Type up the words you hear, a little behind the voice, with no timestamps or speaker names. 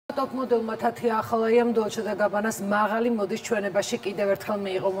Top modelმა Tatia Akhalaia Dolce Gabbanas მაღალი მოდის ჩვენებაში კიდევ ერთხელ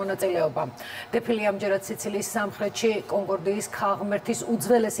მიიღო მონაწილეობა. Დეფილე ამჯერად სიცილიის სამხრეთში კონკორდიის ქალღმერთის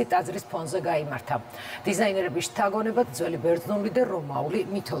უძველესი ტაძრის ფონზე გაიმართა. დიზაინერების შთაგონებად ძველი ბერძნული და რომაული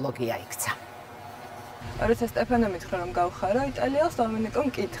მითოლოგია იქცა. როცა სტეფანო მითხრა რომ გავხარო იტალიელს, დომენიკომ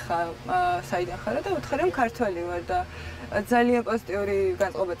მკითხა საიდან ხარ და უთხარი რომ ქართველი ვარ და ძალიან პოზიტიური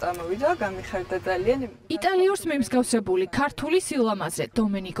განწყობა წამოვიდა, გამიხარდა ძალიან. იტალიურს მიმსგავსებული ქართული სილამაზე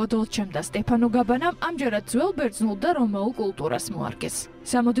დომენიკო დოლჩემ და სტეფანო გაბანამ ამჯერად ძველ ბერძნულ და რომაულ კულტურას მოარგეს.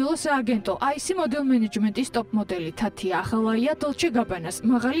 სამოდელო სააგენტო IC მოდელ მენეჯმენტის ტოპ მოდელი Tatia Akhalaia Dolce Gabbana's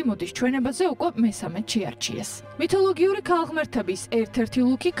მაღალი მოდის ჩვენებაზე უკვე მესამედ შეარჩიეს. მითოლოგიური ქალღმერთების ერთ-ერთი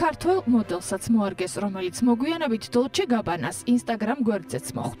ლუკი ქართველ მოდელსაც მოარგეს, რომელიც მოგვიანებით Dolce Gabbana's Instagram გვერდზეც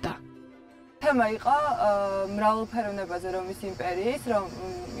მოხვდა. თემა იყო მრავალფეროვნებაზე რომის იმპერიის, რომ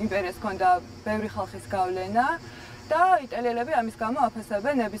იმპერიას ჰქონდა ბევრი ხალხის გავლენა და იტალიელები ამის გამო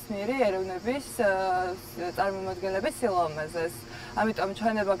აფასებენ ნებისმიერი ეროვნების წარმომადგენლების სილამაზეს. ამიტომ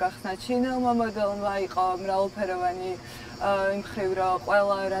ჩვენება გახსნა ჩინელმა მოდელმა, იყო მრავალფეროვანი იმ მხრივ, რომ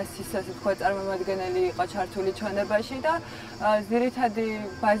ყველა რასის ასე თქვა წარმომადგენელი იყო ჩართული ჩვენებაში და ძირითადი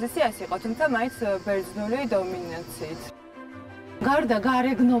ბაზისი ეს იყო, თუმცა მაინც ბერძნული დომინანციით. გარდა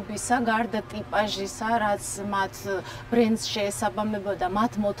გარეგნობისა, გარდა ტიპაჟისა, რაც მათ ბრენდს შეესაბამებოდა,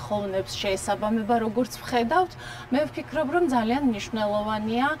 მათ მოთხოვნებს შეესაბამება, როგორც ვხედავთ, მე ვფიქრობ, რომ ძალიან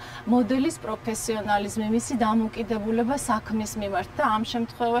მნიშვნელოვანია მოდელის პროფესიონალიზმი, მისი დამოკიდებულება საქმის მიმართ და ამ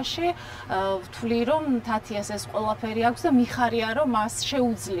შემთხვევაში ვთვლი, რომ Tatias ეს ყველაფერი აქვს და მიხარია, რომ მას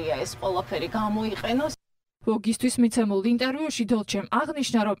შეუძლია ეს ყველაფერი გამოიყენოს. Vogue-ისთვის მიცემულ ინტერვიუში დოლჩემ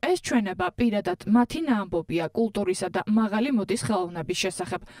აღნიშნა, რომ ეს ჩვენება პირადად მათი ნაამბობია კულტურისა და მაღალი მოდის ხელოვნების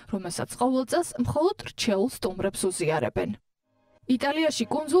შესახებ, რომელსაც ყოველ წელს მხოლოდ რჩეულ სტუმრებს უზიარებენ. იტალიაში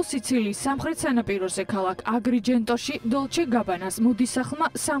კუნძულ სიცილიის სამხრეთ სანაპიროზე ქალაქ აგრიჯენტოში Dolce Gabbana's მოდისახლმა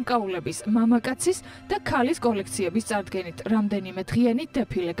სამკაულების, მამაკაცის და ქალის კოლექციების წარდგენით რამდენიმე დღიანი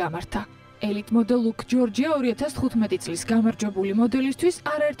დეფილე გამართა. ელიტ მოდელ ლუკ ჯორჯია 2015 წლის გამარჯვებული მოდელისთვის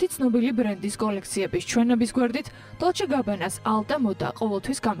არაერთი ცნობილი ბრენდის კოლექციების ჩვენების გვერდით Dolce Gabbana's Alta Moda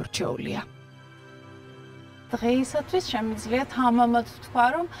ყოველთვის გამორჩეულია. დღეისათვის შემიძლია თამამად ვთქვა,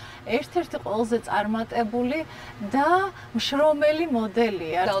 რომ ერთ-ერთი ყველაზე წარმატებული და მშრომელი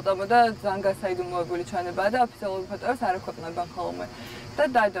მოდელია. Alta Moda ძალიან გასაიდუმლოებული ჩვენებაა და ოფიციალური ფოტოებს არ აქვეყნებენ ხოლმე. და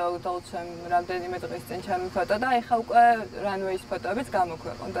დადო დოლჩემ რამდენიმე დღის წინ ჩემი ფოტო და ეხა უკვე რანვეის ფოტოებიც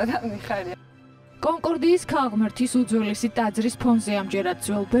გამოქვეყნდა და მიხარია. კონკორდიის ქალღმერთის უძველესი ტაძრის ფონზე ამჯერად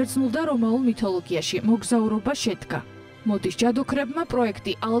ძველ ბერძნულ და რომაულ მითოლოგიაში მოგზაურობა შედგა. მოდის ჯადოქრებმა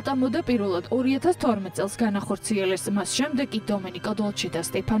პროექტი Alta Moda პირველად 2012 წელს განახორციელეს, მას შემდეგ კი დომენიკო დოლჩე და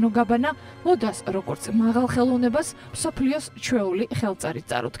სტეფანო გაბანა მოდას როგორც მაღალ ხელოვნებას მსოფლიოს ჩვეული ხელწარით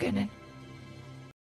წარუდგენენ.